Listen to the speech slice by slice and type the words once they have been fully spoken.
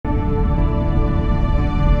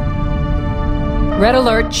Red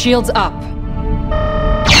alert, shields up.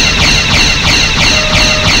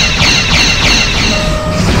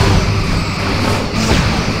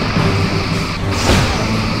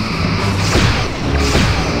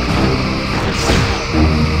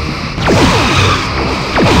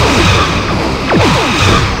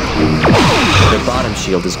 Their bottom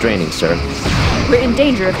shield is draining, sir. We're in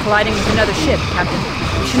danger of colliding with another ship,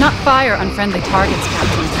 Captain. We should not fire on friendly targets,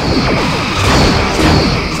 Captain.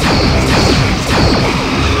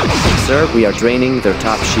 Sir, we are draining their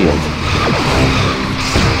top shield.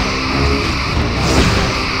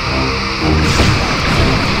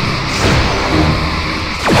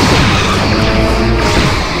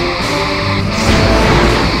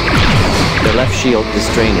 Their left shield is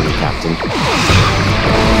draining, Captain.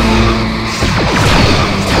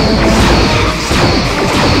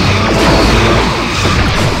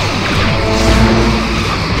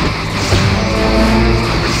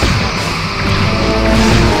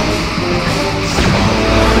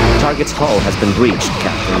 Target's hull has been breached,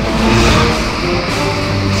 Captain.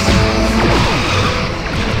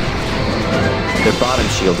 Their bottom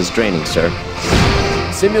shield is draining, sir.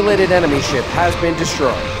 Simulated enemy ship has been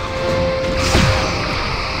destroyed.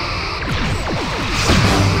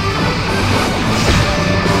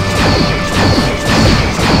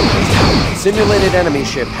 Simulated enemy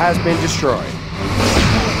ship has been destroyed.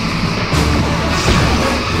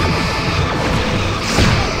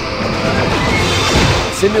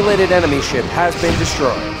 Simulated enemy ship has been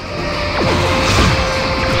destroyed.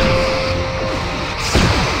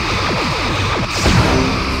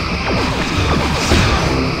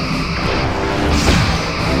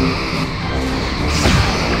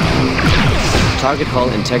 Target hull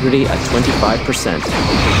integrity at 25%.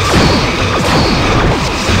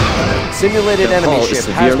 Simulated Their enemy hull ship is has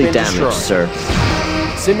severely been damaged, destroyed.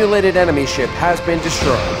 sir. Simulated enemy ship has been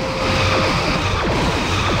destroyed.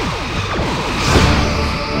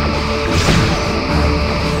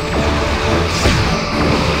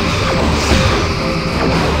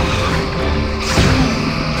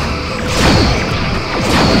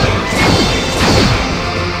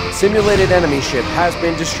 Simulated enemy ship has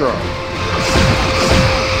been destroyed.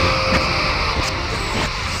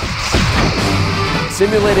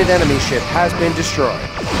 Simulated enemy ship has been destroyed.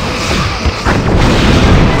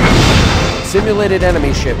 Simulated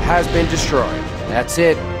enemy ship has been destroyed. That's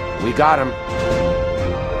it. We got him.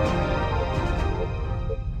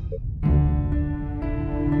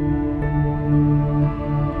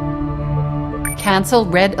 Cancel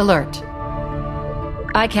red alert.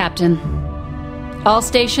 Aye, Captain. All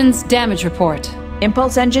stations, damage report.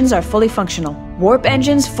 Impulse engines are fully functional. Warp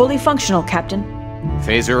engines fully functional, Captain.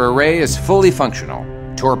 Phaser array is fully functional.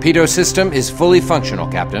 Torpedo system is fully functional,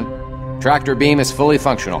 Captain. Tractor beam is fully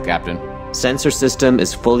functional, Captain. Sensor system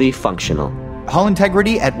is fully functional. Hull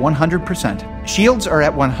integrity at 100%. Shields are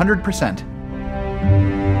at 100%.